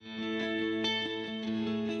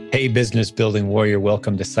Hey, business building warrior,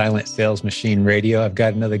 welcome to Silent Sales Machine Radio. I've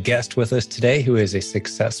got another guest with us today who is a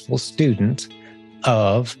successful student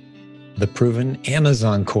of the Proven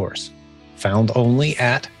Amazon course, found only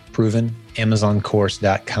at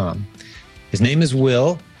provenamazoncourse.com. His name is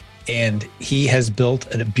Will, and he has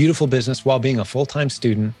built a beautiful business while being a full-time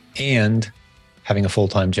student and having a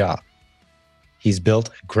full-time job. He's built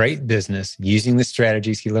a great business using the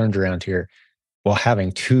strategies he learned around here while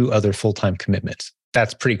having two other full-time commitments.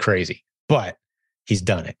 That's pretty crazy, but he's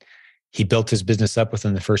done it. He built his business up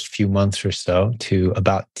within the first few months or so to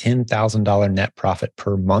about $10,000 net profit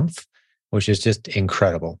per month, which is just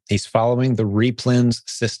incredible. He's following the Replens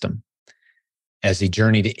system as he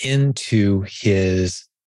journeyed into his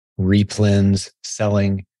Replens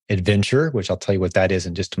selling adventure, which I'll tell you what that is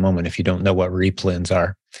in just a moment if you don't know what Replens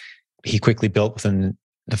are. He quickly built within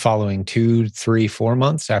the following 2, 3, 4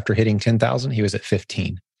 months after hitting 10,000, he was at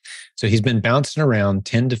 15. So he's been bouncing around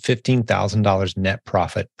 $10,000 to $15,000 net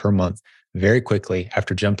profit per month very quickly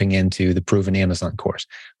after jumping into the Proven Amazon course.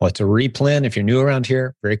 What's a replen? If you're new around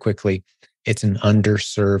here, very quickly, it's an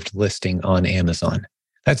underserved listing on Amazon.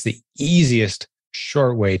 That's the easiest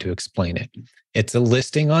short way to explain it. It's a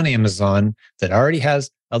listing on Amazon that already has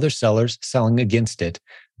other sellers selling against it,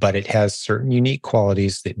 but it has certain unique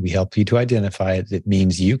qualities that we help you to identify that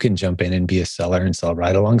means you can jump in and be a seller and sell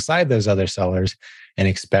right alongside those other sellers and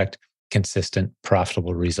expect consistent,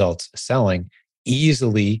 profitable results selling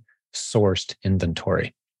easily sourced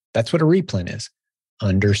inventory. That's what a replen is.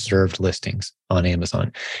 Underserved listings on Amazon.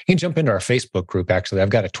 You can jump into our Facebook group. Actually, I've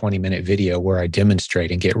got a 20-minute video where I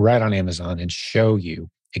demonstrate and get right on Amazon and show you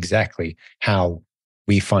exactly how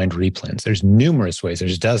we find replens. There's numerous ways.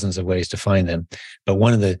 There's dozens of ways to find them. But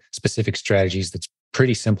one of the specific strategies that's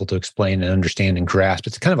pretty simple to explain and understand and grasp,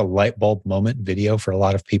 it's kind of a light bulb moment video for a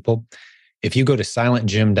lot of people. If you go to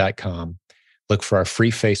silentjim.com, look for our free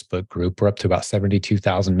Facebook group. We're up to about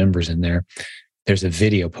 72,000 members in there. There's a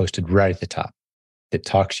video posted right at the top that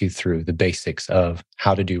talks you through the basics of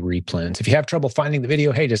how to do replens. If you have trouble finding the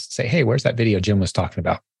video, hey, just say, hey, where's that video Jim was talking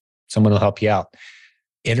about? Someone will help you out.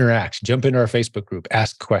 Interact, jump into our Facebook group,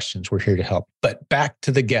 ask questions. We're here to help. But back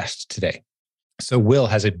to the guest today. So Will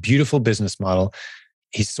has a beautiful business model.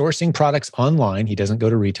 He's sourcing products online. He doesn't go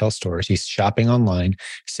to retail stores. He's shopping online,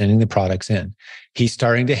 sending the products in. He's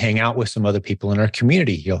starting to hang out with some other people in our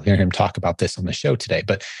community. You'll hear him talk about this on the show today,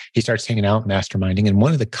 but he starts hanging out, masterminding. And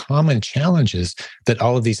one of the common challenges that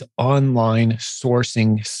all of these online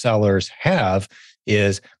sourcing sellers have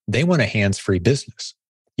is they want a hands-free business.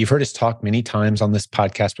 You've heard us talk many times on this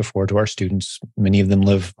podcast before to our students. Many of them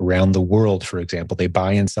live around the world, for example. They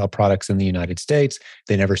buy and sell products in the United States.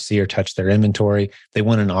 They never see or touch their inventory. They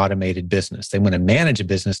want an automated business. They want to manage a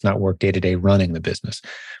business, not work day-to-day running the business.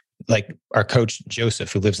 Like our coach,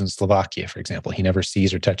 Joseph, who lives in Slovakia, for example. He never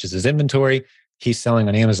sees or touches his inventory. He's selling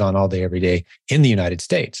on Amazon all day, every day in the United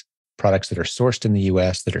States. Products that are sourced in the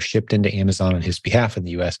US, that are shipped into Amazon on his behalf in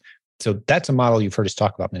the US. So that's a model you've heard us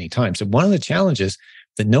talk about many times. So one of the challenges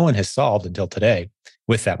that no one has solved until today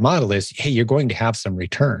with that model is, hey, you're going to have some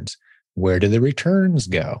returns. Where do the returns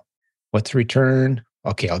go? What's a return?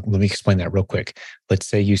 Okay, let me explain that real quick. Let's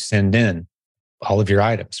say you send in all of your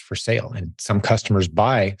items for sale and some customers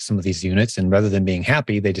buy some of these units, and rather than being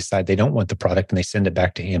happy, they decide they don't want the product and they send it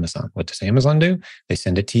back to Amazon. What does Amazon do? They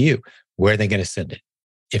send it to you. Where are they going to send it?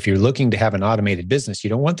 If you're looking to have an automated business, you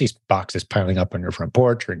don't want these boxes piling up on your front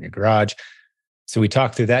porch or in your garage. So we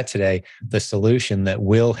talked through that today, the solution that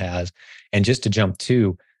Will has. And just to jump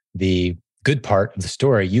to the good part of the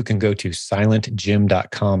story, you can go to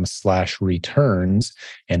silentjim.com/returns,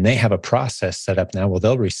 and they have a process set up now where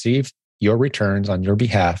they'll receive your returns on your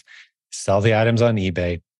behalf, sell the items on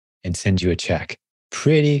eBay, and send you a check.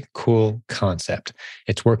 Pretty cool concept.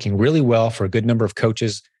 It's working really well for a good number of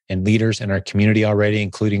coaches and leaders in our community already,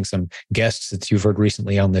 including some guests that you've heard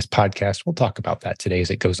recently on this podcast. We'll talk about that today as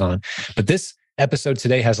it goes on. But this episode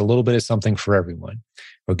today has a little bit of something for everyone.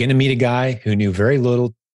 We're going to meet a guy who knew very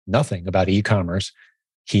little, nothing about e-commerce.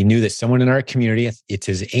 He knew that someone in our community, it's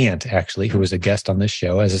his aunt actually, who was a guest on this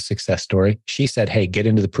show as a success story. She said, hey, get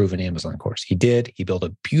into the Proven Amazon course. He did. He built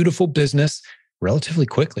a beautiful business relatively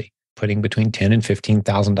quickly, putting between $10,000 and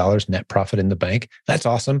 $15,000 net profit in the bank. That's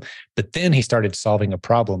awesome. But then he started solving a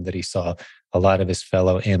problem that he saw a lot of his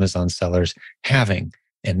fellow Amazon sellers having,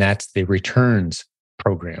 and that's the returns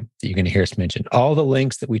program that you're going to hear us mention. All the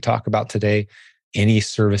links that we talk about today, any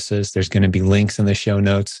services, there's going to be links in the show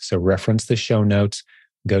notes. So reference the show notes,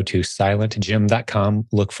 go to silentjim.com,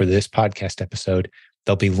 look for this podcast episode.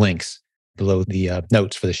 There'll be links below the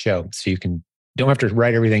notes for the show. So you don't have to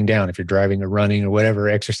write everything down if you're driving or running or whatever,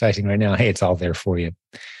 exercising right now. Hey, it's all there for you.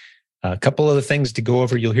 A couple of the things to go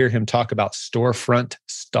over. You'll hear him talk about storefront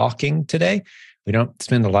stalking today. We don't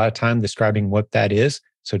spend a lot of time describing what that is.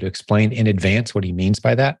 So to explain in advance what he means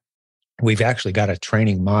by that, we've actually got a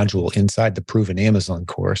training module inside the Proven Amazon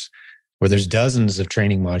course where there's dozens of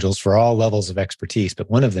training modules for all levels of expertise. But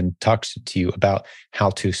one of them talks to you about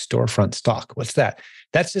how to storefront stalk. What's that?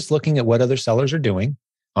 That's just looking at what other sellers are doing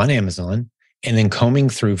on Amazon and then combing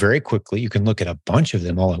through very quickly. You can look at a bunch of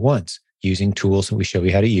them all at once using tools that we show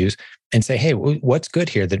you how to use and say, hey, what's good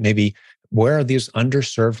here that maybe, where are these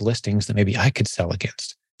underserved listings that maybe I could sell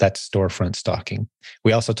against? That's storefront stalking.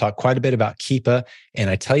 We also talk quite a bit about Keepa. And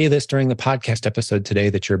I tell you this during the podcast episode today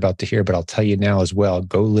that you're about to hear, but I'll tell you now as well.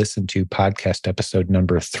 Go listen to podcast episode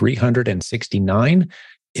number 369.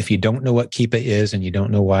 If you don't know what Keepa is and you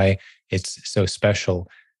don't know why it's so special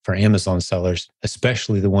for Amazon sellers,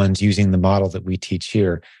 especially the ones using the model that we teach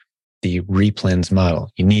here, the Replens model,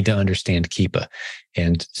 you need to understand Keepa.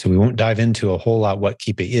 And so we won't dive into a whole lot what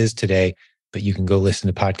Keepa is today, but you can go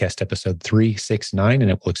listen to podcast episode 369 and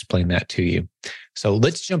it will explain that to you. So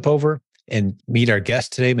let's jump over and meet our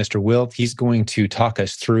guest today, Mr. Will. He's going to talk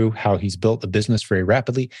us through how he's built the business very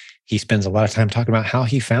rapidly. He spends a lot of time talking about how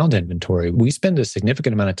he found inventory. We spend a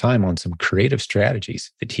significant amount of time on some creative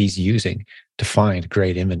strategies that he's using to find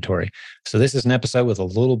great inventory. So this is an episode with a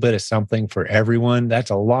little bit of something for everyone.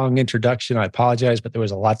 That's a long introduction. I apologize, but there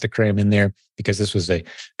was a lot to cram in there because this was a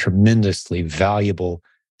tremendously valuable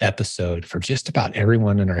episode for just about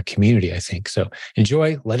everyone in our community, I think. So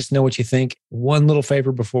enjoy. Let us know what you think. One little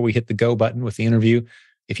favor before we hit the go button with the interview.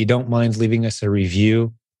 If you don't mind leaving us a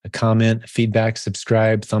review, a comment, feedback,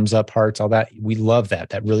 subscribe, thumbs up, hearts, all that. We love that.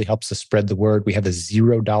 That really helps us spread the word. We have a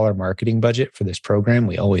 $0 marketing budget for this program.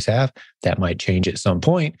 We always have. That might change at some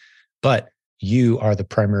point, but you are the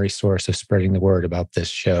primary source of spreading the word about this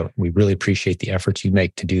show. We really appreciate the efforts you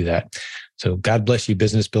make to do that. So God bless you,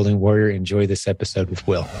 business building warrior. Enjoy this episode with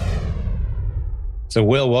Will. So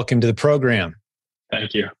Will, welcome to the program.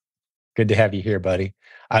 Thank you. Good to have you here, buddy.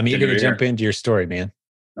 I'm eager to jump into your story, man.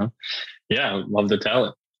 Yeah, I'd love to tell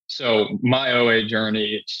it. So my OA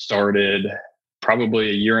journey started probably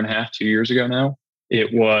a year and a half, 2 years ago now.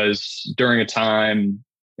 It was during a time,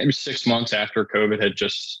 maybe 6 months after COVID had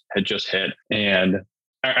just hit. And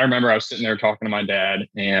I remember I was sitting there talking to my dad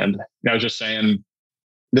and I was just saying,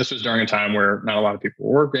 this was during a time where not a lot of people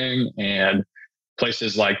were working and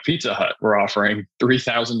places like Pizza Hut were offering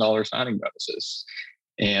 $3,000 signing bonuses.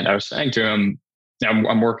 And I was saying to him,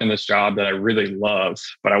 I'm working this job that I really love,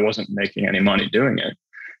 but I wasn't making any money doing it.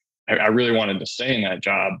 I really wanted to stay in that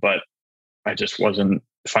job, but I just wasn't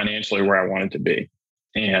financially where I wanted to be.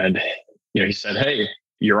 And he said, hey,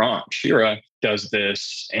 your aunt Shira does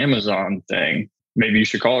this Amazon thing. Maybe you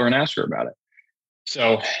should call her and ask her about it.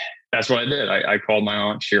 So that's what I did. I called my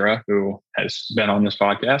aunt Shira, who has been on this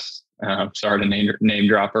podcast. Sorry to name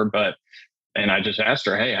drop her, and I just asked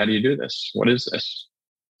her, hey, how do you do this? What is this?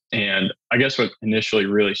 And I guess what initially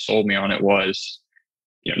really sold me on it was,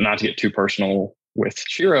 not to get too personal with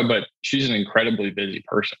Shira, but she's an incredibly busy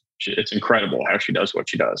person. It's incredible how she does what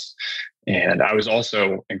she does. And I was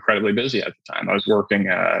also incredibly busy at the time. I was working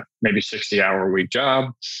a maybe 60-hour-a-week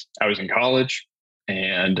job. I was in college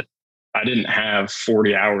and I didn't have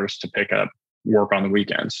 40 hours to pick up work on the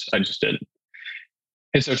weekends. I just didn't.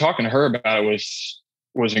 And so talking to her about it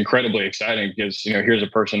was incredibly exciting because, here's a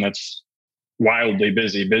person that's wildly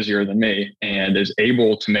busy, busier than me, and is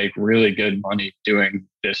able to make really good money doing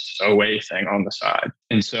this OA thing on the side.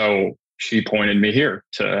 And so she pointed me here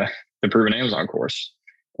to the Proven Amazon course.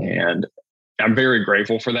 And I'm very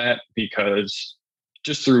grateful for that because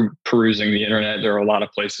just through perusing the internet, there are a lot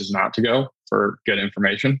of places not to go for good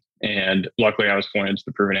information. And luckily I was pointed to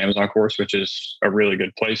the Proven Amazon course, which is a really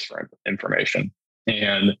good place for information.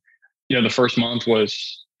 And, the first month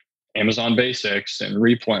was Amazon Basics and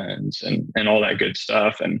Replens and all that good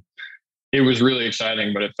stuff. And it was really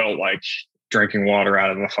exciting, but it felt like drinking water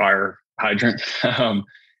out of a fire hydrant, a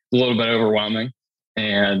little bit overwhelming.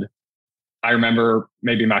 And I remember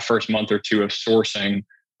maybe my first month or two of sourcing,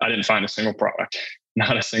 I didn't find a single product,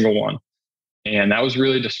 not a single one. And that was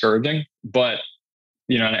really discouraging. But,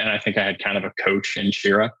 and I think I had kind of a coach in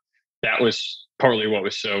Shira. That was partly what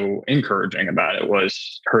was so encouraging about it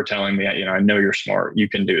was her telling me, I know you're smart. You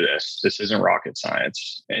can do this. This isn't rocket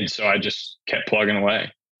science. And so I just kept plugging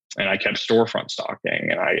away and I kept storefront stalking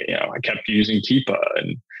and I kept using Keepa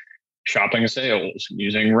and shopping sales,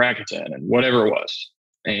 using Rakuten and whatever it was.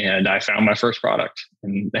 And I found my first product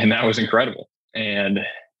and that was incredible. And,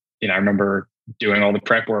 I remember doing all the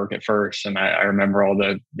prep work at first and I remember all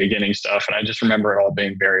the beginning stuff and I just remember it all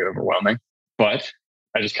being very overwhelming, but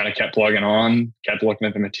I just kind of kept plugging on, kept looking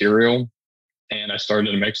at the material. and I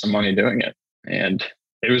started to make some money doing it. And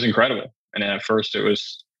it was incredible. And at first it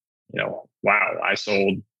was, wow, I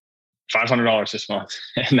sold $500 this month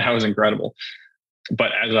and that was incredible.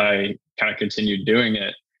 But as I kind of continued doing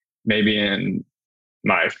it, maybe in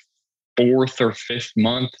my fourth or fifth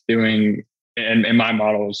month doing, and my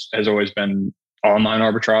model has always been online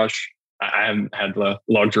arbitrage. I haven't had the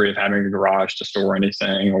luxury of having a garage to store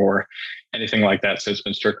anything or anything like that. So it's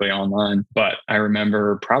been strictly online. But I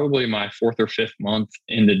remember probably my fourth or fifth month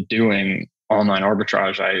into doing online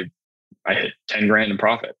arbitrage, I hit 10 grand in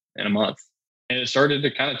profit in a month. And it started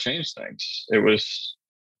to kind of change things. It was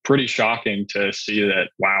pretty shocking to see that,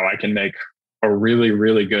 wow, I can make a really,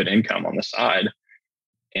 really good income on the side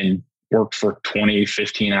and work for 20,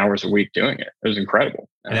 15 hours a week doing it. It was incredible.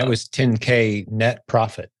 And that was 10K net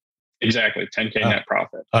profit. Exactly. 10K net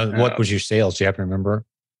profit. What was your sales? Do you happen to remember?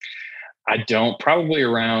 I don't, probably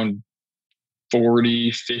around $40,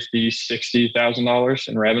 $50, $60,000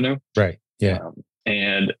 in revenue. Right. Yeah.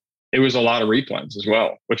 And it was a lot of replens as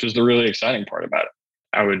well, which was the really exciting part about it.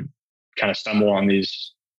 I would kind of stumble on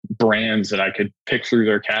these brands that I could pick through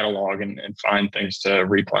their catalog and find things to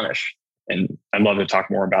replenish. And I'd love to talk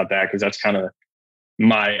more about that because that's kind of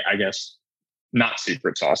my, I guess, not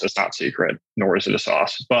secret sauce. It's not secret, nor is it a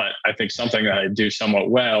sauce. But I think something that I do somewhat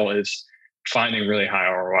well is finding really high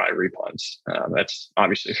ROI replens. That's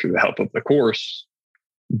obviously through the help of the course.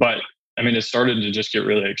 But I mean, it started to just get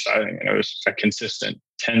really exciting. And it was a consistent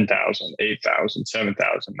 10,000, 8,000,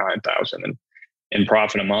 7,000, 9,000 in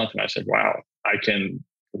profit a month. And I said, wow, I can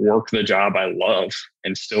work the job I love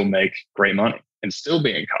and still make great money and still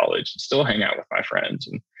be in college and still hang out with my friends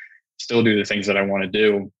and still do the things that I want to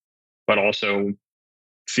do, but also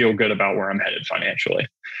feel good about where I'm headed financially.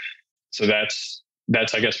 So that's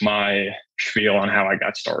I guess my spiel on how I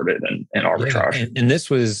got started in arbitrage. Yeah. And this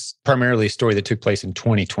was primarily a story that took place in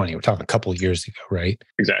 2020. We're talking a couple of years ago, right?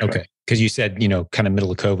 Exactly. Okay. Because you said, kind of middle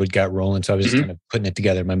of COVID got rolling. So I was just kind of putting it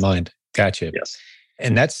together in my mind. Gotcha. Yes.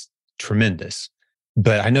 And that's tremendous.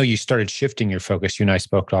 But I know you started shifting your focus. You and I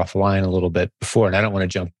spoke offline a little bit before, and I don't want to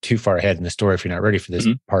jump too far ahead in the story if you're not ready for this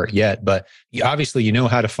part yet. But obviously, you know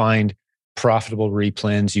how to find profitable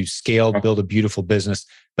replens. You scaled, build a beautiful business.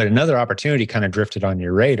 But another opportunity kind of drifted on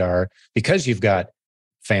your radar because you've got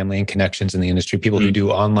family and connections in the industry, people who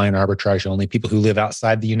do online arbitrage only, people who live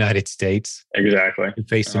outside the United States. Exactly. Who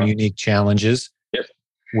face some unique challenges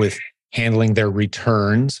with handling their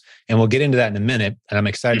returns. And we'll get into that in a minute. And I'm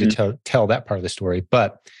excited to tell that part of the story.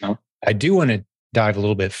 But I do want to dive a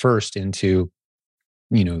little bit first into,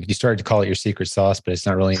 you started to call it your secret sauce, but it's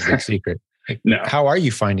not really a big secret. No. How are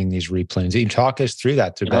you finding these replens? You talk us through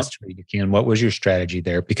that to the best way you can. What was your strategy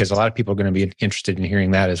there? Because a lot of people are going to be interested in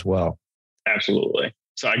hearing that as well. Absolutely.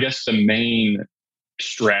 So I guess the main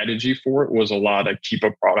strategy for it was a lot of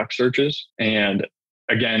Keepa product searches. And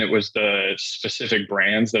again, it was the specific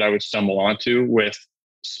brands that I would stumble onto with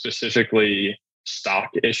specifically stock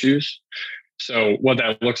issues. So what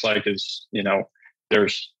that looks like is,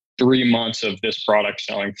 there's 3 months of this product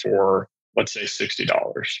selling for, let's say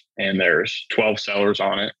 $60, and there's 12 sellers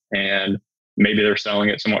on it. And maybe they're selling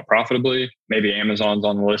it somewhat profitably. Maybe Amazon's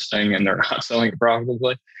on the listing and they're not selling it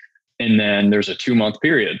profitably. And then there's a 2-month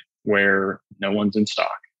period where no one's in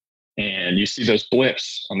stock. And you see those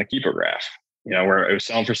blips on the Keepa graph, where it was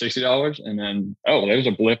selling for $60 and then, there's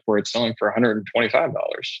a blip where it's selling for $125.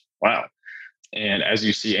 Wow. And as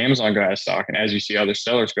you see Amazon go out of stock and as you see other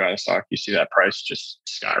sellers go out of stock, you see that price just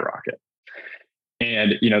skyrocket.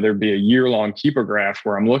 And, there'd be a year-long Keepa graph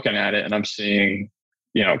where I'm looking at it and I'm seeing,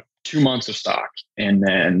 2 months of stock and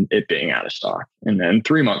then it being out of stock and then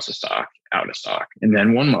 3 months of stock out of stock and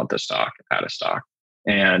then 1 month of stock out of stock.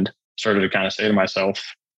 And started to kind of say to myself,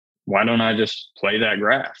 why don't I just play that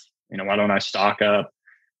graph? Why don't I stock up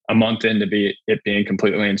a month into it being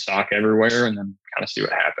completely in stock everywhere and then kind of see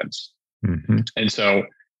what happens? And so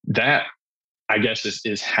that, I guess,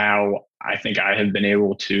 is how I think I have been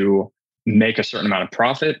able to make a certain amount of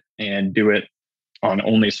profit and do it on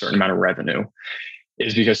only a certain amount of revenue,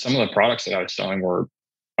 is because some of the products that I was selling were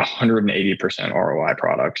 180% ROI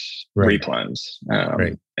products, replens.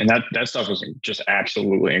 And that stuff was just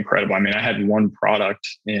absolutely incredible. I mean, I had one product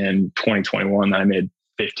in 2021 that I made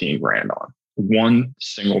 15 grand on, one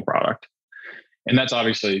single product. And that's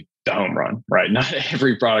obviously the home run, right? Not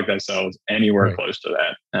every product I sell is anywhere close to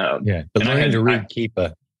that. But learning to read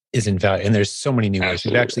Keepa is invaluable. And there's so many new ways.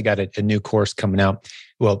 We've actually got a new course coming out.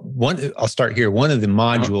 Well, I'll start here. One of the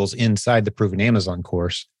modules inside the Proven Amazon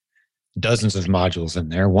course, dozens of modules in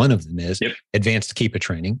there. One of them is advanced Keepa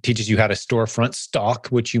training, teaches you how to storefront stock,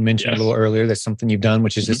 which you mentioned a little earlier. That's something you've done,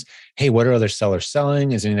 which is just, hey, what are other sellers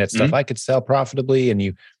selling? Is any of that stuff I could sell profitably? And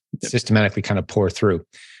you systematically kind of pour through.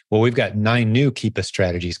 Well, we've got 9 new Keepa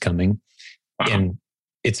strategies coming, and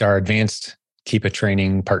it's our advanced Keepa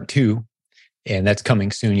training part 2. And that's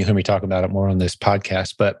coming soon. You'll hear me talk about it more on this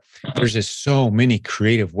podcast. But there's just so many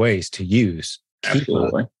creative ways to use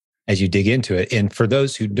Keepa as you dig into it. And for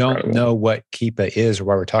those who don't know what Keepa is or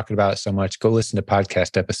why we're talking about it so much, go listen to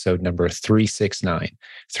podcast episode number 369.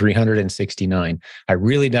 I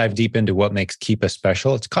really dive deep into what makes Keepa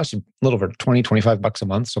special. It's cost you a little over $20-25 a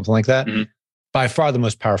month, something like that. Mm-hmm. By far the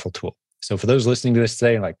most powerful tool. So for those listening to this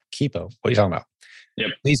today, like, Keepa, what are you talking about?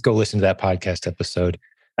 Please go listen to that podcast episode.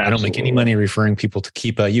 Absolutely. I don't make any money referring people to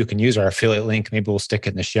Keepa. You can use our affiliate link. Maybe we'll stick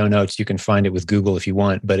it in the show notes. You can find it with Google if you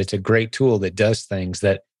want, but it's a great tool that does things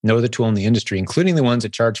that no other tool in the industry, including the ones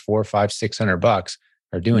that charge $400, $500, $600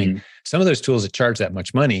 are doing. Mm-hmm. Some of those tools that charge that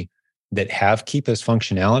much money that have Keepa's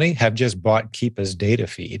functionality have just bought Keepa's data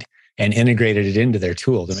feed and integrated it into their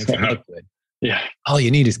tool to make it look good. Yeah. All you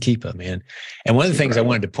need is Keepa, man. And one of the things I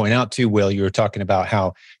wanted to point out too, Will, you were talking about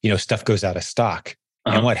how, stuff goes out of stock.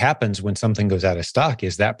 And what happens when something goes out of stock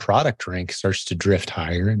is that product rank starts to drift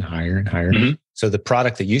higher and higher and higher. Mm-hmm. So the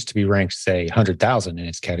product that used to be ranked, say, 100,000 in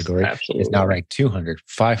its category is now ranked 200,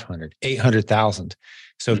 500, 800,000.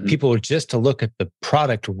 So if people are just to look at the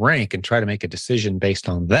product rank and try to make a decision based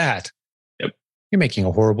on that, you're making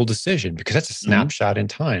a horrible decision because that's a snapshot in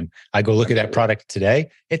time. I go look at that product today,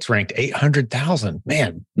 it's ranked 800,000.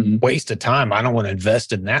 Man, waste of time. I don't want to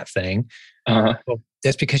invest in that thing. Well,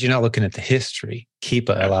 that's because you're not looking at the history.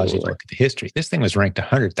 Keepa allows you to look at the history. This thing was ranked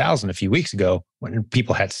 100,000 a few weeks ago when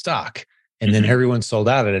people had stock, and then everyone sold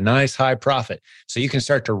out at a nice high profit. So you can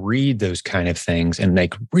start to read those kind of things and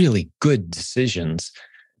make really good decisions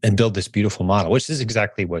and build this beautiful model, which is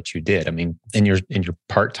exactly what you did. I mean, in your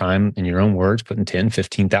part-time, in your own words, putting $10,000,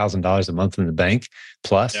 $15,000 a month in the bank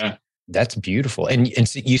plus, that's beautiful. And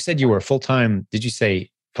so you said you were a full-time, did you say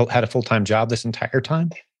had a full-time job this entire time?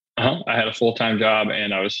 I had a full-time job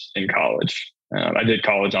and I was in college. I did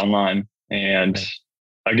college online. And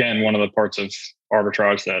again, one of the parts of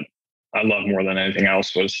arbitrage that I love more than anything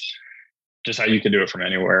else was just how you could do it from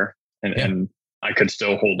anywhere. And I could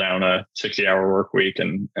still hold down a 60-hour work week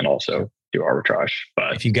and also do arbitrage.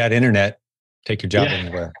 But if you got internet, take your job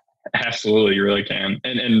anywhere. Absolutely, you really can.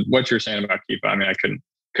 And what you're saying about Keepa, I mean, I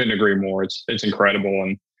couldn't agree more. It's incredible,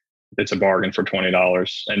 and it's a bargain for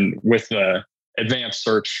 $20. And with the advanced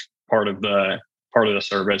search part of the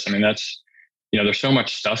service, I mean, that's, there's so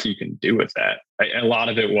much stuff you can do with that. A lot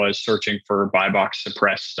of it was searching for buy box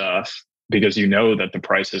suppressed stuff because that the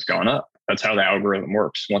price has gone up. That's how the algorithm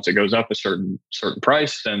works. Once it goes up a certain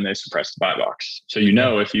price, then they suppress the buy box. So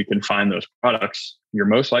if you can find those products, you're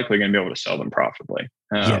most likely going to be able to sell them profitably.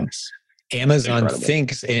 Yes. Amazon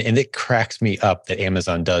thinks, and it cracks me up that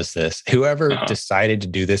Amazon does this. Whoever decided to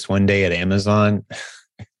do this one day at Amazon,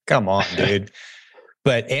 come on, dude.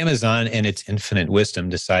 But Amazon, in its infinite wisdom,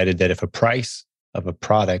 decided that if a price of a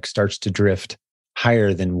product starts to drift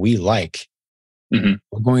higher than we like,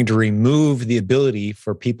 we're going to remove the ability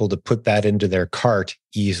for people to put that into their cart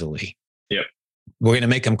easily. Yep. We're going to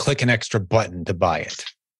make them click an extra button to buy it.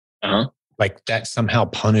 Like that somehow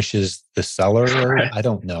punishes the seller. Right. I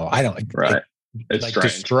don't know. Right. It's like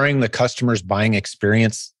destroying the customer's buying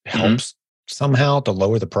experience helps somehow to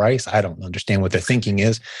lower the price. I don't understand what their thinking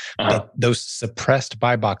is. But those suppressed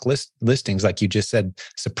buy box listings, like you just said,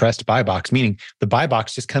 suppressed buy box, meaning the buy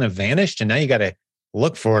box just kind of vanished and now you got to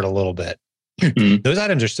look for it a little bit. Those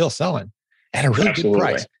items are still selling at a really good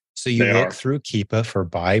price. So you look through Keepa for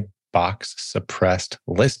buy box suppressed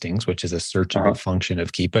listings, which is a searchable function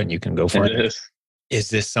of Keepa, and you can go find it.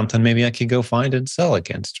 Is this something maybe I could go find and sell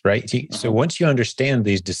against, right? So once you understand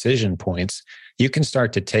these decision points, you can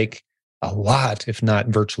start to take a lot, if not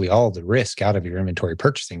virtually all, the risk out of your inventory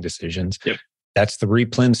purchasing decisions. Yep. That's the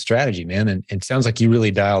replen strategy, man. And it sounds like you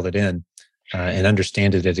really dialed it in and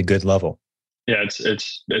understand it at a good level. Yeah,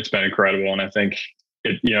 it's been incredible. And I think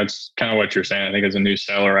it's kind of what you're saying. I think as a new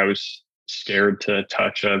seller, I was scared to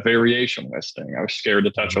touch a variation listing. I was scared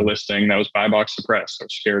to touch a listing that was buy box suppressed. I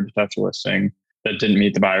was scared to touch a listing that didn't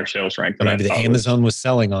meet the buyer sales rank. That maybe the Amazon was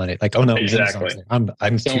selling on it. Like, oh no, exactly.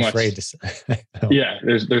 I'm so too afraid to say. Yeah,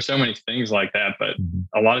 there's so many things like that, but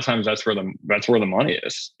a lot of times that's where the money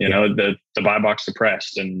is. The buy box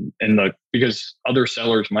suppressed and because other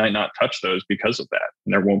sellers might not touch those because of that,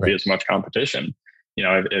 and there won't be as much competition.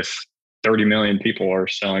 If 30 million people are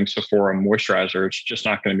selling Sephora moisturizer, it's just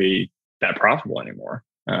not going to be that profitable anymore.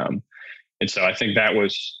 And so I think that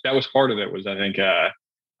was part of it. Was I think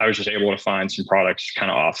I was just able to find some products kind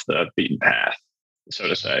of off the beaten path, so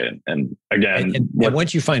to say. And again, and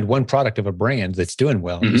once you find one product of a brand that's doing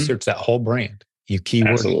well, you search that whole brand. You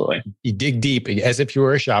keyword, Absolutely. you dig deep as if you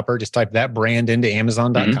were a shopper. Just type that brand into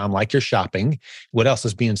Amazon.com like you're shopping. What else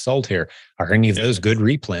is being sold here? Are any of those good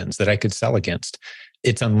replens that I could sell against?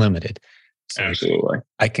 It's unlimited. So Absolutely.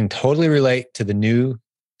 I can totally relate to the new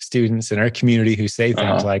students in our community who say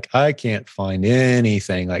things like, I can't find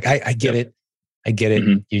anything. Like, I get it. I get it.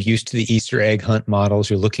 You're used to the Easter egg hunt models.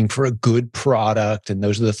 You're looking for a good product. And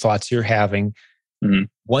those are the thoughts you're having.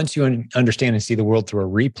 Once you understand and see the world through a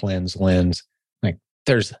replens lens, like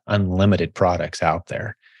there's unlimited products out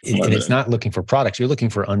there. And it's not looking for products. You're looking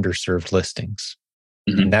for underserved listings.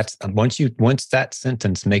 And that's once that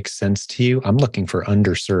sentence makes sense to you, I'm looking for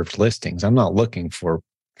underserved listings. I'm not looking for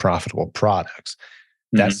profitable products.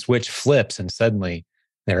 That switch flips and suddenly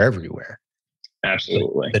they're everywhere.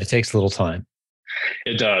 Absolutely. But it takes a little time.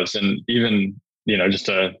 It does. And even, just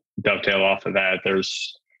to dovetail off of that,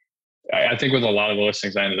 I think with a lot of the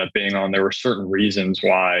listings I ended up being on, there were certain reasons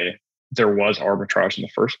why there was arbitrage in the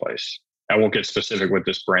first place. I won't get specific with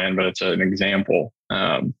this brand, but it's an example.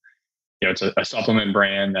 It's a supplement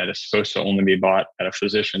brand that is supposed to only be bought at a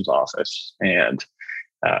physician's office, and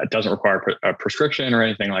it doesn't require a prescription or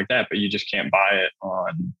anything like that, but you just can't buy it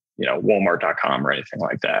on, Walmart.com or anything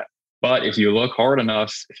like that. But if you look hard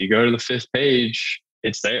enough, if you go to the 5th page,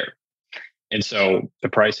 it's there. And so the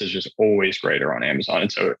price is just always greater on Amazon.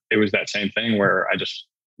 And so it was that same thing where I just,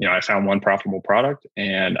 I found one profitable product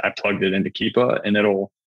and I plugged it into Keepa, and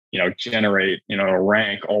it'll, generate, it'll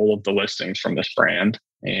rank all of the listings from this brand.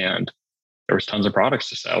 And there was tons of products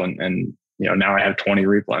to sell. And now I have 20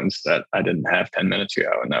 replens that I didn't have 10 minutes ago.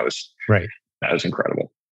 And that was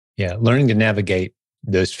incredible. Yeah. Learning to navigate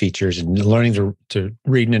those features and learning to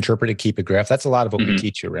read and interpret a Keepa graph. That's a lot of what we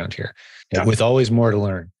teach you around here, with always more to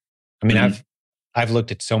learn. I mean, I've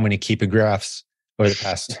looked at so many Keepa graphs over the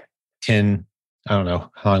past 10, I don't know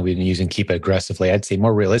how long we've been using Keepa aggressively. I'd say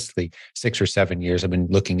more realistically, 6 or 7 years. I've been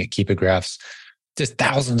looking at Keepa graphs, just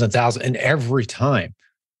thousands and thousands. And every time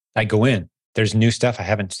I go in, there's new stuff I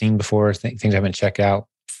haven't seen before, things I haven't checked out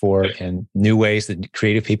for, and new ways that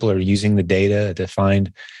creative people are using the data to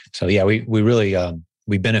find. So yeah, we really,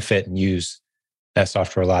 we benefit and use that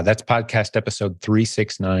software a lot. That's podcast episode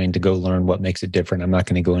 369 to go learn what makes it different. I'm not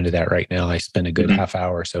going to go into that right now. I spent a good half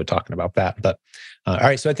hour or so talking about that. But all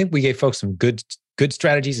right, so I think we gave folks some good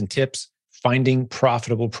strategies and tips, finding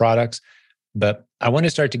profitable products. But I want to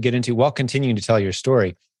start to get into, while continuing to tell your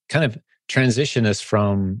story, kind of transition us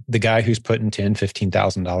from the guy who's putting $10,000,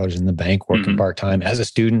 $15,000 in the bank, working part-time as a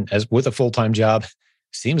student, as with a full-time job.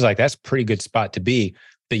 Seems like that's a pretty good spot to be.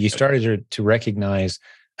 But you started to recognize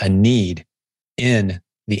a need in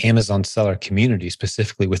the Amazon seller community,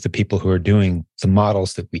 specifically with the people who are doing the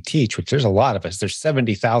models that we teach, which there's a lot of us. There's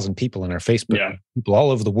 70,000 people in our Facebook, people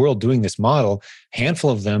all over the world doing this model. A handful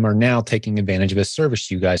of them are now taking advantage of a service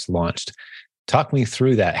you guys launched. Talk me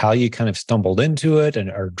through that, how you kind of stumbled into it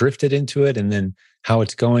or drifted into it, and then how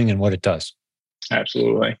it's going and what it does.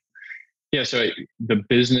 Absolutely. Yeah. So the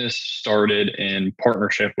business started in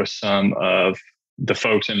partnership with some of the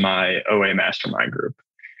folks in my OA mastermind group.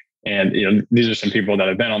 And, these are some people that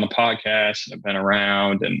have been on the podcast and have been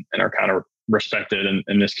around and are kind of respected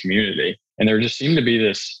in this community. And there just seemed to be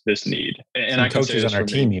this need. And some coaches on our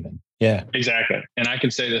team even. Yeah, exactly. And I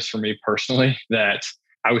can say this for me personally, that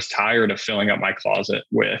I was tired of filling up my closet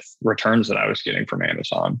with returns that I was getting from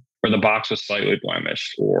Amazon, or the box was slightly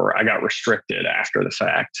blemished, or I got restricted after the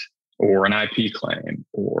fact, or an IP claim,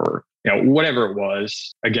 or whatever it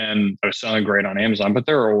was. Again, I was selling great on Amazon, but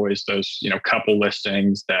there are always those couple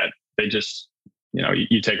listings that they just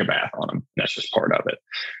you take a bath on them. That's just part of it.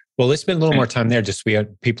 Well, let's spend a little more time there, just so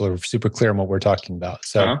people are super clear on what we're talking about.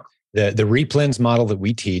 So the replens model that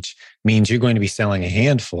we teach means you're going to be selling a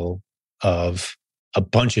handful of a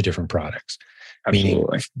bunch of different products.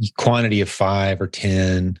 Absolutely. Meaning quantity of 5 or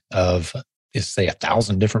 10 of, say,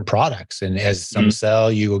 1,000 different products. And as some sell,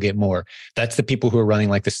 you will get more. That's the people who are running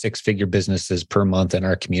like the 6-figure businesses per month in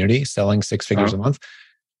our community, selling 6 figures a month.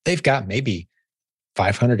 They've got maybe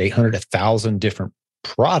 500, 800, 1,000 different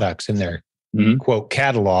products in their quote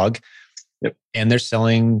catalog. Yep. And they're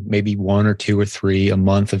selling maybe 1 or 2 or 3 a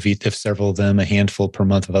month of several of them, a handful per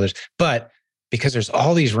month of others. But because there's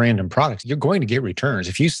all these random products, you're going to get returns.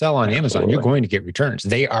 If you sell on Amazon, you're going to get returns.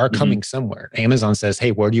 They are coming somewhere. Amazon says,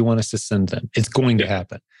 hey, where do you want us to send them? It's going to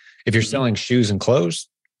happen. If you're selling shoes and clothes,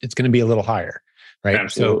 it's going to be a little higher, right?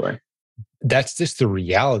 Absolutely. So that's just the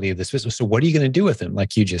reality of this business. So what are you going to do with them?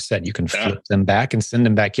 Like you just said, you can flip them back and send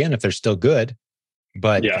them back in if they're still good.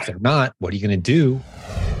 But if they're not, what are you going to do?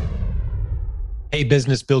 Hey,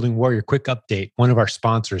 Business Building Warrior, quick update. One of our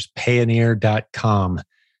sponsors, Payoneer.com.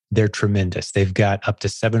 They're tremendous. They've got up to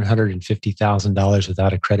 $750,000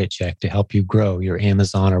 without a credit check to help you grow your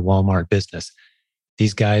Amazon or Walmart business.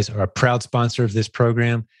 These guys are a proud sponsor of this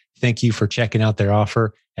program. Thank you for checking out their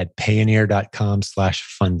offer at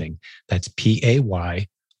payoneer.com/funding. That's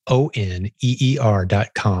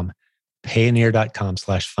PAYONEER.com,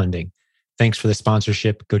 payoneer.com/funding. Thanks for the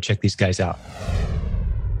sponsorship. Go check these guys out.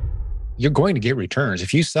 You're going to get returns.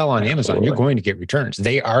 If you sell on Amazon, you're going to get returns.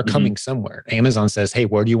 They are coming somewhere. Amazon says, hey,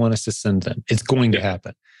 where do you want us to send them? It's going to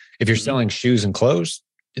happen. If you're selling shoes and clothes,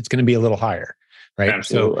 it's going to be a little higher, right?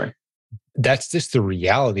 Absolutely. So that's just the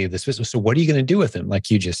reality of this business. So what are you going to do with them?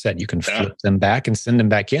 Like you just said, you can flip them back and send them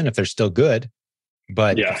back in if they're still good.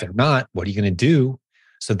 But if they're not, what are you going to do?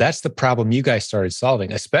 So that's the problem you guys started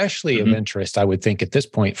solving, especially of interest, I would think, at this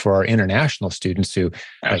point for our international students who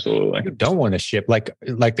don't want to ship, like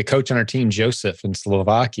the coach on our team, Joseph, in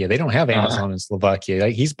Slovakia. They don't have Amazon in Slovakia.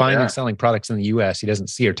 He's buying and selling products in the US. He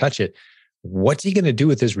doesn't see or touch it. What's he going to do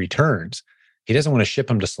with his returns? He doesn't want to ship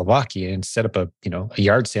them to Slovakia and set up a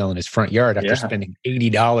yard sale in his front yard after spending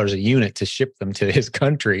 $80 a unit to ship them to his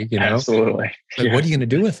country. Absolutely. Like, what are you going to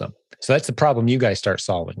do with them? So that's the problem you guys start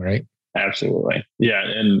solving, right? Absolutely. Yeah.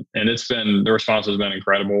 And it's been, the response has been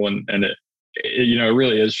incredible. And it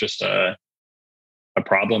really is just a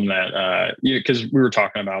problem that, because we were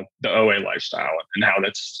talking about the OA lifestyle and how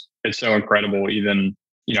it's so incredible. Even,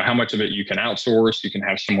 how much of it you can outsource, you can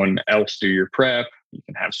have someone else do your prep, you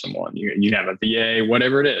can have someone, you have a VA,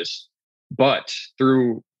 whatever it is. But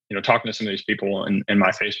through, talking to some of these people in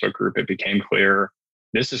my Facebook group, it became clear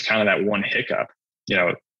this is kind of that one hiccup.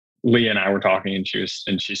 Leah and I were talking, and she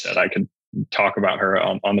said I could talk about her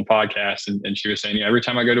on the podcast, and she was saying, every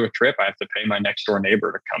time I go to a trip, I have to pay my next door neighbor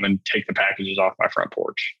to come and take the packages off my front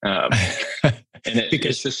porch. And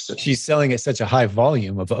because it's just, she's selling at such a high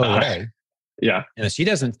volume of OA. And she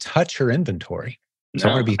doesn't touch her inventory. So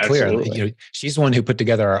I want to be clear. She's the one who put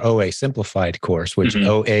together our OA Simplified course, which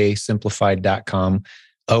OASimplified.com.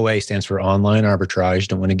 OA stands for online arbitrage.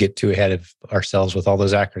 Don't want to get too ahead of ourselves with all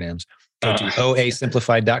those acronyms. Go to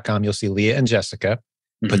OASimplified.com. You'll see Leah and Jessica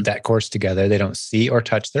put that course together. They don't see or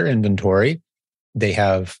touch their inventory. They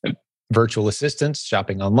have virtual assistants,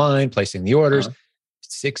 shopping online, placing the orders,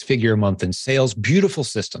 6-figure a month in sales, beautiful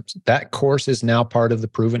systems. That course is now part of the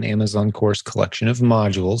Proven Amazon course collection of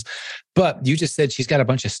modules. But you just said she's got a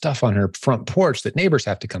bunch of stuff on her front porch that neighbors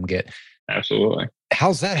have to come get. Absolutely.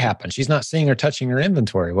 How's that happen? She's not seeing or touching her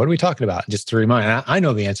inventory. What are we talking about? Just to remind, I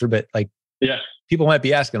know the answer, but people might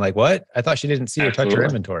be asking, like, what? I thought she didn't see or touch her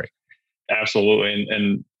inventory. Absolutely.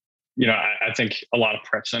 And I think a lot of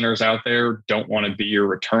prep centers out there don't want to be your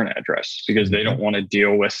return address because they don't want to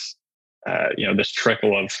deal with, this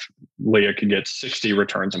trickle of Leah could get 60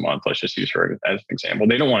 returns a month. Let's just use her as an example.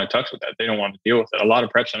 They don't want to touch with that. They don't want to deal with it. A lot of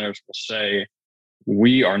prep centers will say,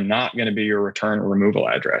 we are not going to be your return or removal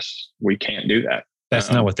address. We can't do that.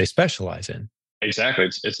 That's not what they specialize in. Exactly.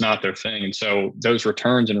 It's not their thing. And so those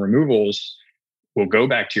returns and removals will go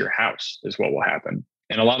back to your house is what will happen.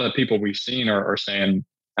 And a lot of the people we've seen are saying,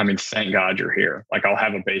 thank God you're here. Like, I'll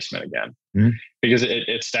have a basement again because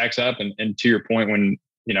it stacks up. And to your point, when,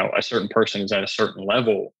 a certain person is at a certain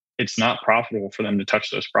level, it's not profitable for them to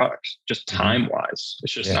touch those products, just time wise.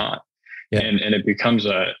 It's just not. Yeah. And it becomes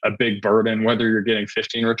a big burden, whether you're getting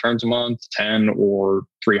 15 returns a month, 10 or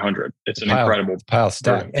 300. It's an incredible pile of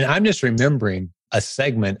stuff. And I'm just remembering a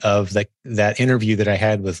segment of that interview that I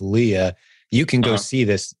had with Leah. You can go see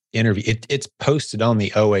this interview. It's posted on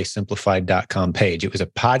the OASimplified.com page. It was a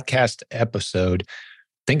podcast episode. I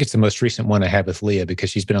think it's the most recent one I had with Leah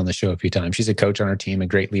because she's been on the show a few times. She's a coach on our team, a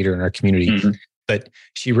great leader in our community. But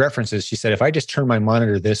she said, if I just turn my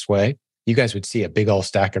monitor this way, you guys would see a big old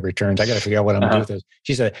stack of returns. I got to figure out what I'm going to do with those.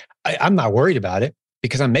 She said, I'm not worried about it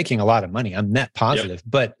because I'm making a lot of money. I'm net positive,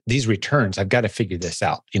 but these returns, I've got to figure this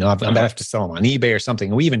out. I'm going to have to sell them on eBay or something.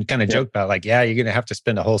 And we even kind of joked about you're going to have to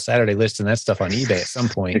spend a whole Saturday listing that stuff on eBay at some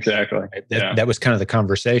point. Exactly. That was kind of the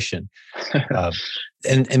conversation.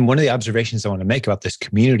 And one of the observations I want to make about this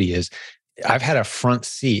community is I've had a front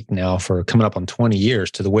seat now for coming up on 20 years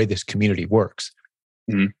to the way this community works.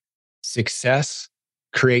 Success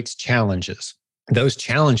creates challenges. Those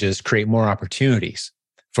challenges create more opportunities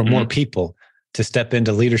for more people to step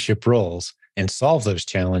into leadership roles and solve those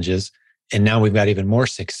challenges. And now we've got even more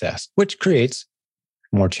success, which creates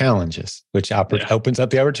more challenges, which opens up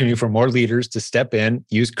the opportunity for more leaders to step in,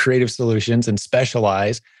 use creative solutions and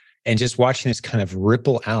specialize, and just watching this kind of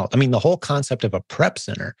ripple out. The whole concept of a prep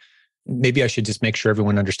center, maybe I should just make sure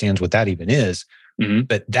everyone understands what that even is.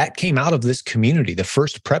 But that came out of this community, the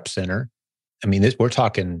first prep center. We're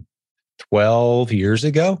talking 12 years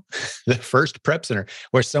ago, the first prep center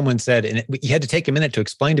where someone said, and you had to take a minute to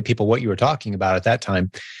explain to people what you were talking about at that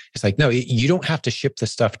time. It's like, no, you don't have to ship the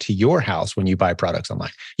stuff to your house when you buy products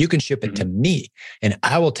online. You can ship it to me and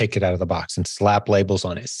I will take it out of the box and slap labels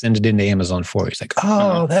on it, send it into Amazon for you. It's like,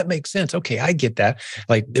 oh, that makes sense. Okay, I get that.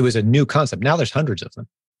 Like it was a new concept. Now there's hundreds of them.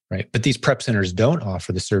 Right. But these prep centers don't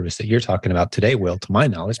offer the service that you're talking about today, Will, to my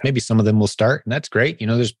knowledge. Maybe some of them will start, and that's great.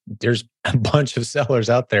 There's a bunch of sellers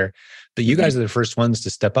out there, but you guys are the first ones to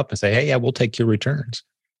step up and say, hey, yeah, we'll take your returns.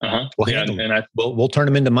 We'll turn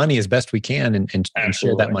them into money as best we can and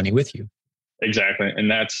share that money with you. Exactly.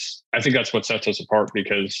 And I think that's what sets us apart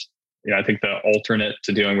because I think the alternate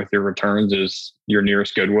to dealing with your returns is your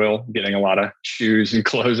nearest Goodwill, getting a lot of shoes and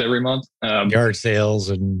clothes every month. Yard sales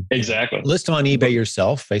and exactly. List them on eBay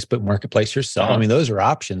yourself, Facebook Marketplace yourself. I mean, those are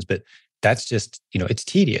options, but that's just, it's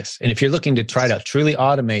tedious. And if you're looking to try to truly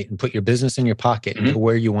automate and put your business in your pocket and go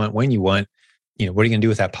where you want, when you want, what are you going to do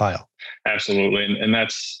with that pile? Absolutely. And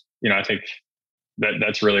that's, I think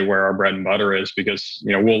that's really where our bread and butter is because,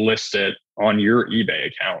 we'll list it on your eBay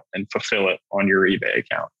account and fulfill it on your eBay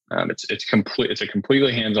account. It's a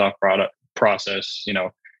completely hands-off process.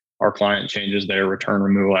 Our client changes their return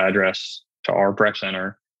removal address to our prep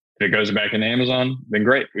center. If it goes back into Amazon, then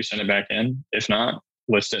great. We send it back in. If not,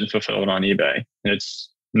 list it and fulfill it on eBay. And it's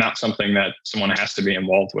not something that someone has to be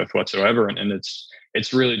involved with whatsoever. And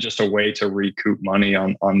it's really just a way to recoup money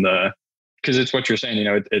on because it's what you're saying,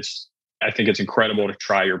 I think it's incredible to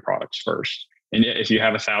try your products first. And if you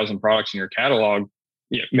have 1,000 products in your catalog,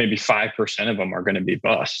 maybe 5% of them are going to be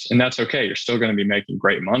busts. And that's okay. You're still going to be making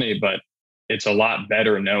great money, but it's a lot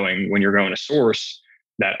better knowing when you're going to source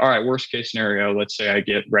that, all right, worst case scenario, let's say I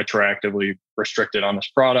get retroactively restricted on this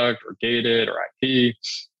product or gated or IP.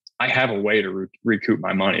 I have a way to recoup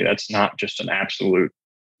my money. That's not just an absolute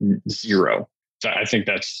zero. So I think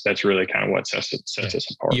that's really kind of what sets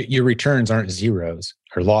us apart. Your returns aren't zeros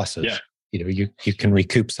or losses. Yeah. You can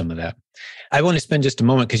recoup some of that. I want to spend just a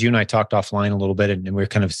moment because you and I talked offline a little bit and we're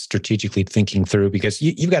kind of strategically thinking through because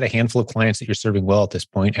you've got a handful of clients that you're serving well at this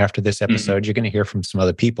point. After this episode, you're going to hear from some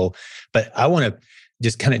other people. But I want to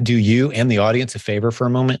just kind of do you and the audience a favor for a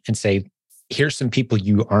moment and say, here's some people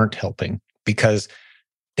you aren't helping because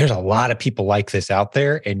there's a lot of people like this out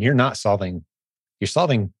there and you're solving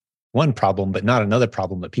one problem, but not another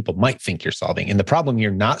problem that people might think you're solving. And the problem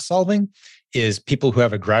you're not solving is people who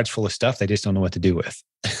have a garage full of stuff they just don't know what to do with.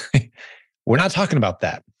 We're not talking about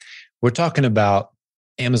that. We're talking about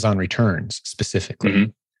Amazon returns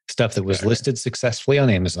specifically. Stuff that was listed successfully on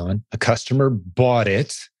Amazon. A customer bought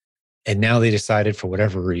it, and now they decided for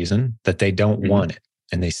whatever reason that they don't want it,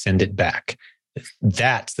 and they send it back.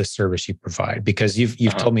 That's the service you provide because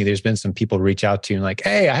you've told me there's been some people reach out to you and like,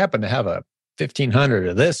 hey, I happen to have a 1,500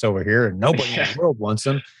 of this over here, and nobody in the world wants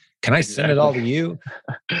them. Can I send it all to you?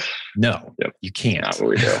 No, you can't. Not what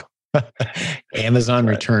we do. Amazon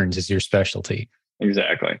returns is your specialty.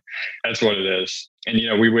 Exactly. That's what it is. And,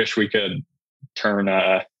 we wish we could turn,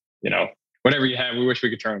 whatever you have, we wish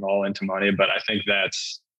we could turn it all into money. But I think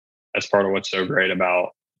that's part of what's so great about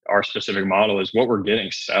our specific model is what we're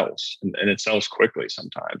getting sells and it sells quickly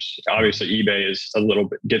sometimes. Obviously, eBay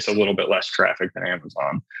gets a little bit less traffic than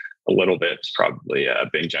Amazon. A little bit is probably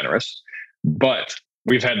being generous, but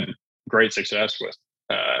we've had great success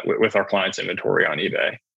with our clients' inventory on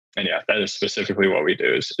eBay. And that is specifically what we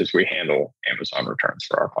do is we handle Amazon returns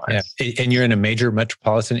for our clients. Yeah. And you're in a major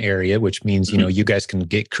metropolitan area, which means, you guys can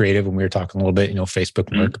get creative. And we were talking a little bit,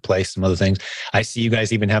 Facebook Marketplace, some other things. I see you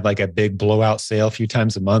guys even have like a big blowout sale a few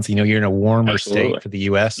times a month. You're in a warmer state for the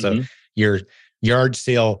US. So your yard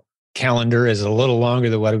sale calendar is a little longer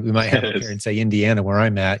than what we might have up here in say Indiana where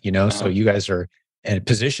I'm at, so you guys are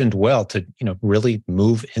positioned well to, really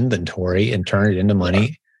move inventory and turn it into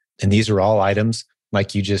money. And these are all items,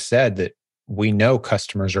 like you just said, that we know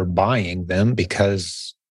customers are buying them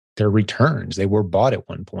because they're returns. They were bought at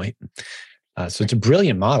one point. So it's a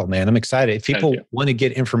brilliant model, man. I'm excited. If people want to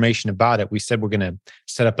get information about it, we said we're going to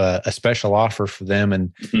set up a special offer for them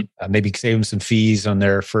and maybe save them some fees on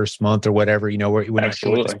their first month or whatever. We're not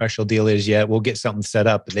sure what the special deal is yet. We'll get something set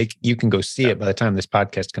up. You can go see it by the time this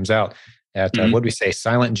podcast comes out at, what do we say,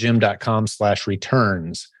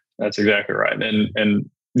 silentjim.com/returns. That's exactly right. And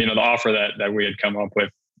the offer that we had come up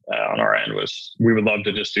with on our end was we would love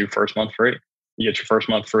to just do first month free. You get your first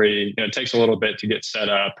month free. It takes a little bit to get set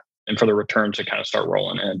up and for the return to kind of start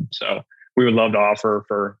rolling in. So we would love to offer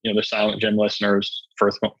for the Silent Jim listeners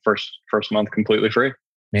first month completely free.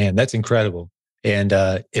 Man, that's incredible. And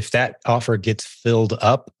if that offer gets filled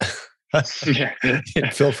up,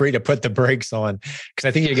 feel free to put the brakes on because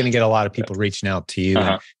I think you're going to get a lot of people reaching out to you.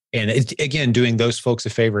 And it's, again, doing those folks a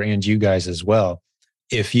favor and you guys as well.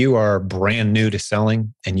 If you are brand new to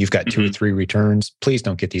selling and you've got 2 or 3 returns, please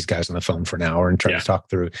don't get these guys on the phone for an hour and try to talk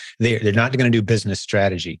through. They're not going to do business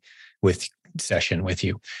strategy session with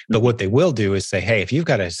you. But what they will do is say, hey, if you've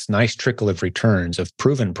got a nice trickle of returns of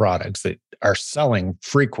proven products that are selling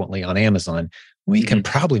frequently on Amazon, we can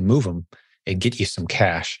probably move them and get you some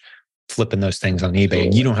cash flipping those things on eBay,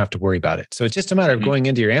 and you don't have to worry about it. So it's just a matter of going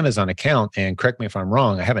into your Amazon account, and correct me if I'm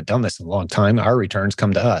wrong, I haven't done this in a long time. Our returns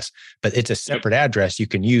come to us, but it's a separate address you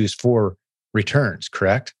can use for returns,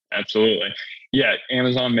 correct? Absolutely. Yeah.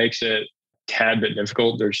 Amazon makes it a tad bit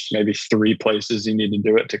difficult. There's maybe 3 places you need to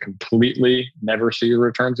do it to completely never see your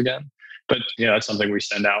returns again. But that's something we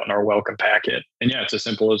send out in our welcome packet. And it's as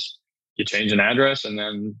simple as you change an address and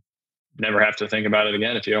then never have to think about it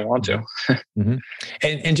again if you don't want to.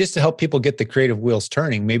 And just to help people get the creative wheels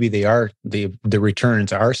turning, maybe they are the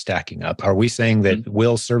returns are stacking up. Are we saying that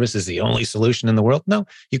Will Service is the only solution in the world? No,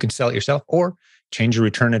 you can sell it yourself or change your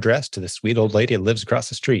return address to the sweet old lady that lives across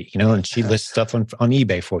the street, and she lists stuff on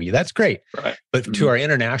eBay for you. That's great. Right. But to our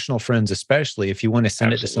international friends, especially, if you want to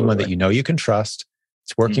send it to someone that you can trust,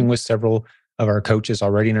 it's working with several of our coaches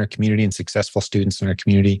already in our community and successful students in our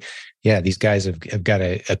community. Yeah, these guys have got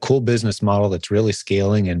a cool business model that's really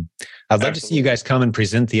scaling. And I'd love to see you guys come and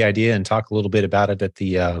present the idea and talk a little bit about it at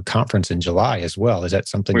the conference in July as well. Is that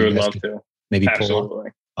something we would love to maybe pull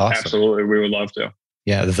Absolutely. Awesome. Absolutely. We would love to.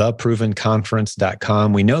 Yeah,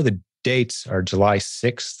 theprovenconference.com. We know the dates are July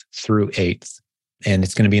 6th through 8th. And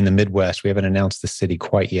it's going to be in the Midwest. We haven't announced the city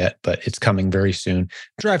quite yet, but it's coming very soon.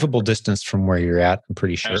 Drivable distance from where you're at, I'm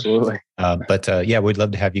pretty sure. Absolutely. But we'd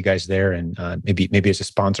love to have you guys there, and maybe as a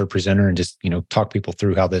sponsor presenter, and just talk people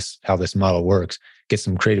through how this model works. Get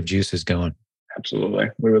some creative juices going.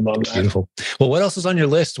 Absolutely, we would love that. Beautiful. Well, what else is on your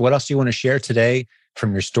list? What else do you want to share today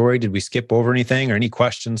from your story? Did we skip over anything, or any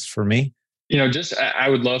questions for me? I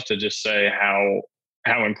would love to just say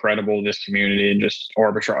how incredible this community and just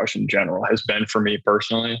arbitrage in general has been for me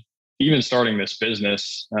personally. Even starting this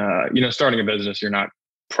business, starting a business, you're not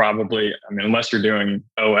probably, unless you're doing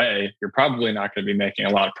OA, you're probably not going to be making a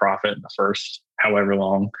lot of profit in the first however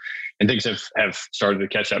long. And things have started to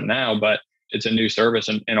catch up now, but it's a new service.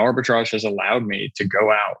 And arbitrage has allowed me to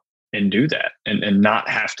go out and do that and not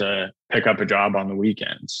have to pick up a job on the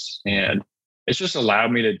weekends. And it's just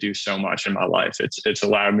allowed me to do so much in my life. It's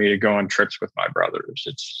allowed me to go on trips with my brothers.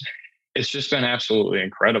 It's just been absolutely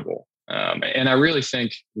incredible. And I really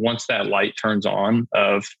think once that light turns on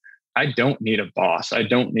of, I don't need a boss, I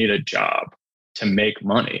don't need a job to make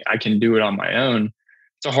money, I can do it on my own.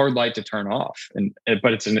 It's a hard light to turn off,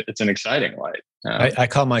 but it's an exciting light. I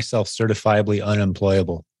call myself certifiably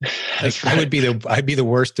unemployable. Right. I'd be the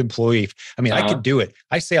worst employee. I could do it.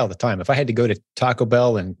 I say all the time, if I had to go to Taco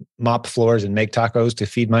Bell and mop floors and make tacos to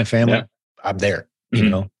feed my family, I'm there.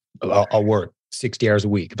 I'll work 60 hours a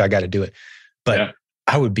week if I got to do it. But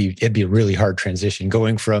it'd be a really hard transition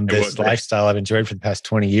going from this lifestyle I've enjoyed for the past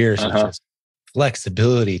 20 years. Just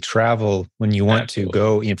flexibility, travel when you want to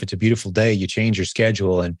go. If it's a beautiful day, you change your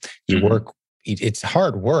schedule and you work. It's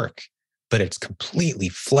hard work, but it's completely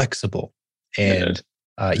flexible. And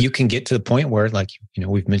you can get to the point where,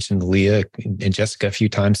 we've mentioned Leah and Jessica a few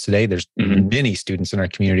times today. There's many students in our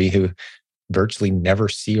community who virtually never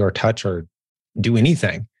see or touch or do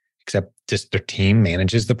anything except just their team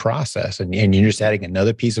manages the process. And you're just adding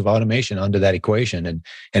another piece of automation onto that equation and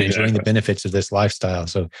enjoying the benefits of this lifestyle.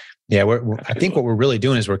 So I think what we're really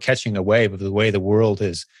doing is we're catching a wave of the way the world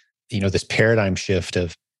is, this paradigm shift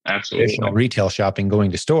of traditional retail shopping,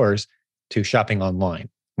 going to stores, to shopping online.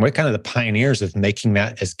 We're kind of the pioneers of making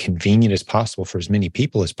that as convenient as possible for as many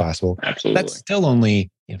people as possible. Absolutely. That's still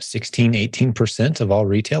only 16, 18% of all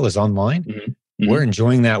retail is online. We're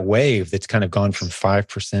enjoying that wave that's kind of gone from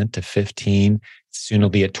 5% to 15. Soon it'll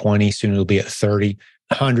be at 20. Soon it'll be at 30.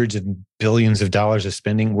 Hundreds of billions of dollars of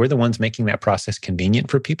spending. We're the ones making that process convenient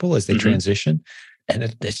for people as they transition.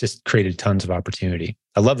 And it's just created tons of opportunity.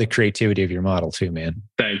 I love the creativity of your model too, man.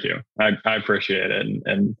 Thank you. I appreciate it.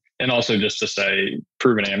 And also just to say,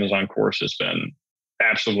 Proven Amazon course has been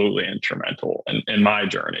absolutely instrumental in my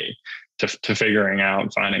journey to figuring out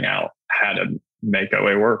and finding out how to make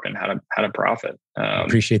OA work and how to profit.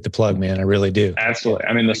 Appreciate the plug, man. I really do. Absolutely.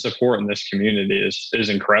 The support in this community is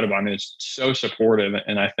incredible. It's so supportive.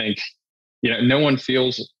 And I think, no one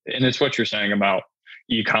feels, and it's what you're saying about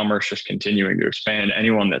e-commerce just continuing to expand.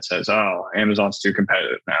 Anyone that says, oh, Amazon's too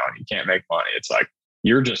competitive now and you can't make money, it's like,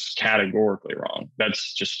 you're just categorically wrong.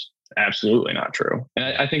 That's just absolutely not true. And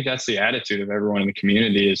I think that's the attitude of everyone in the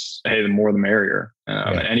community is, hey, the more the merrier.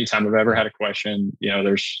 And anytime I've ever had a question,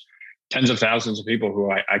 there's tens of thousands of people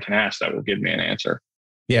who I can ask that will give me an answer.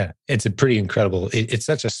 Yeah, it's a pretty incredible. It's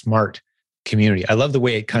such a smart community. I love the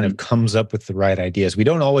way it kind of comes up with the right ideas. We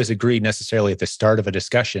don't always agree necessarily at the start of a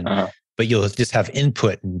discussion, but you'll just have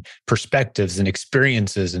input and perspectives and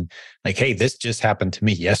experiences and like, hey, this just happened to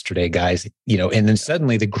me yesterday, guys, and then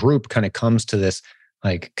suddenly the group kind of comes to this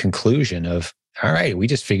like conclusion of, all right, we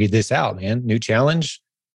just figured this out, man. New challenge,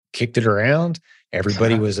 kicked it around.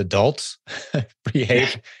 Everybody was adults,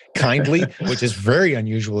 behaved kindly, which is very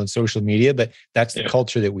unusual in social media, but that's the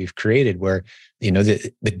culture that we've created where,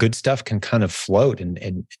 the good stuff can kind of float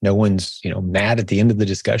and no one's, mad at the end of the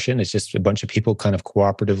discussion. It's just a bunch of people kind of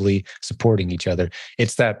cooperatively supporting each other.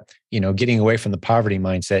 It's that, getting away from the poverty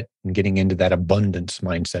mindset and getting into that abundance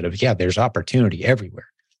mindset of, there's opportunity everywhere.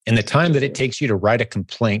 And the time that it takes you to write a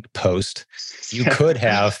complaint post, you could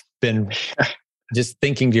have been just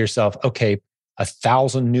thinking to yourself, okay,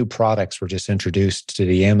 1,000 new products were just introduced to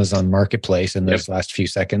the Amazon marketplace in those last few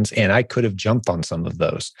seconds. And I could have jumped on some of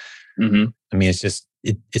those. Mm-hmm. I mean, it's just,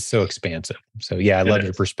 it's so expansive. So I love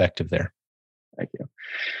your perspective there. Thank you.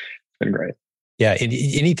 It's been great. Yeah.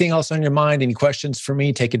 Anything else on your mind? Any questions for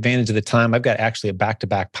me? Take advantage of the time. I've got actually a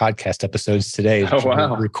back-to-back podcast episodes today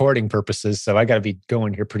for recording purposes. So I got to be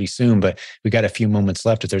going here pretty soon, but we got a few moments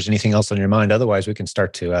left. If there's anything else on your mind, otherwise we can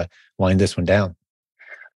start to wind this one down.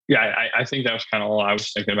 Yeah, I think that was kind of all I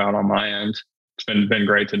was thinking about on my end. It's been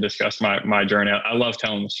great to discuss my journey. I love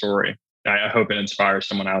telling the story. I hope it inspires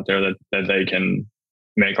someone out there that they can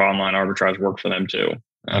make online arbitrage work for them too.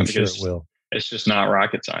 I'm sure it will. It's just not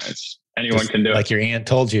rocket science. Anyone can do it. Like your aunt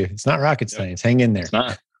told you, it's not rocket science. Hang in there. It's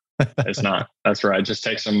not. It's not. That's right. Just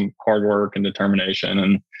take some hard work and determination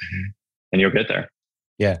and you'll get there.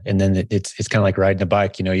 Yeah. And then it's kind of like riding a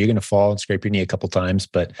bike. You're going to fall and scrape your knee a couple times.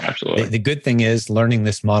 But absolutely, the good thing is learning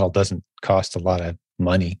this model doesn't cost a lot of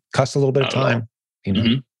money. It costs a little bit of time.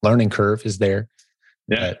 Learning curve is there.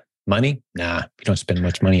 Yeah. But money, nah, you don't spend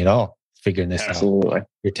much money at all figuring this out.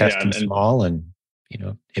 You're testing small and,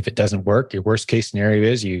 if it doesn't work, your worst case scenario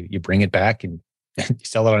is you bring it back and you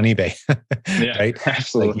sell it on eBay. Right?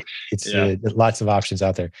 Absolutely. It's lots of options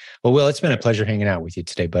out there. Well, Will, it's been a pleasure hanging out with you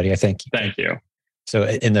today, buddy. I thank you. Thank you. So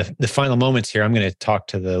in the final moments here, I'm going to talk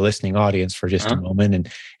to the listening audience for just a moment.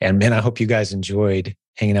 And man, I hope you guys enjoyed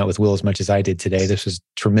hanging out with Will as much as I did today. This was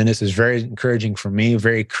tremendous. It was very encouraging for me,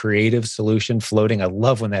 very creative solution floating. I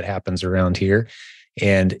love when that happens around here.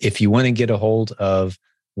 And if you want to get a hold of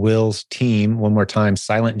Will's team, one more time,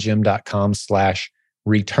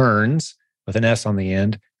 silentjim.com/returns with an S on the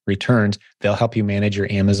end, returns. They'll help you manage your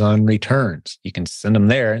Amazon returns. You can send them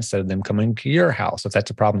there instead of them coming to your house. If that's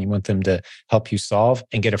a problem you want them to help you solve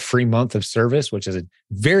and get a free month of service, which is a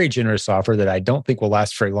very generous offer that I don't think will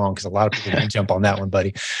last very long because a lot of people won't jump on that one,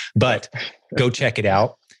 buddy. But go check it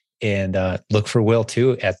out and look for Will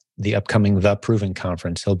too at the upcoming The Proven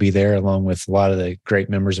Conference. He'll be there along with a lot of the great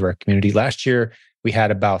members of our community. Last year, we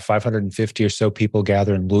had about 550 or so people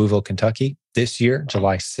gather in Louisville, Kentucky. This year,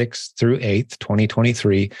 July 6th through 8th,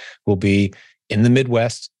 2023, will be in the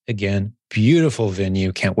Midwest. Again, beautiful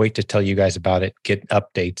venue. Can't wait to tell you guys about it. Get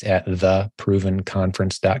updates at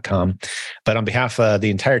theprovenconference.com. But on behalf of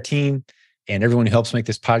the entire team and everyone who helps make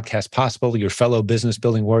this podcast possible, your fellow business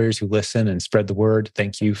building warriors who listen and spread the word,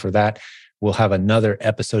 thank you for that. We'll have another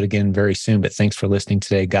episode again very soon, but thanks for listening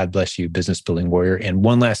today. God bless you, business building warrior. And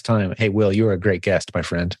one last time, hey, Will, you're a great guest, my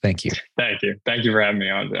friend. Thank you. Thank you. Thank you for having me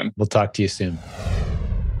on, Jim. We'll talk to you soon.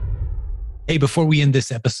 Hey, before we end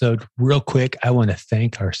this episode, real quick, I want to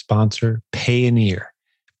thank our sponsor, Payoneer.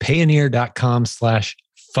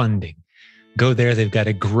 Payoneer.com/funding. Go there. They've got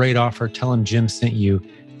a great offer. Tell them Jim sent you.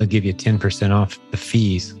 They'll give you 10% off the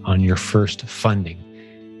fees on your first funding.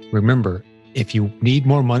 Remember, if you need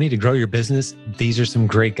more money to grow your business, these are some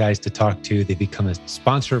great guys to talk to. They become a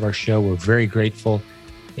sponsor of our show. We're very grateful.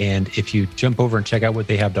 And if you jump over and check out what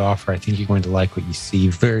they have to offer, I think you're going to like what you see.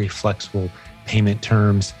 Very flexible payment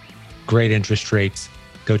terms, great interest rates.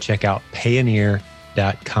 Go check out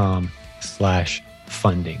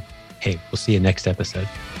Payoneer.com/funding. Hey, we'll see you next episode.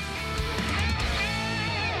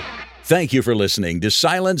 Thank you for listening to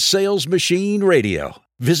Silent Sales Machine Radio.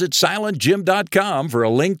 Visit silentjim.com for a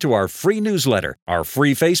link to our free newsletter, our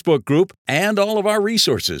free Facebook group, and all of our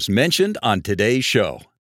resources mentioned on today's show.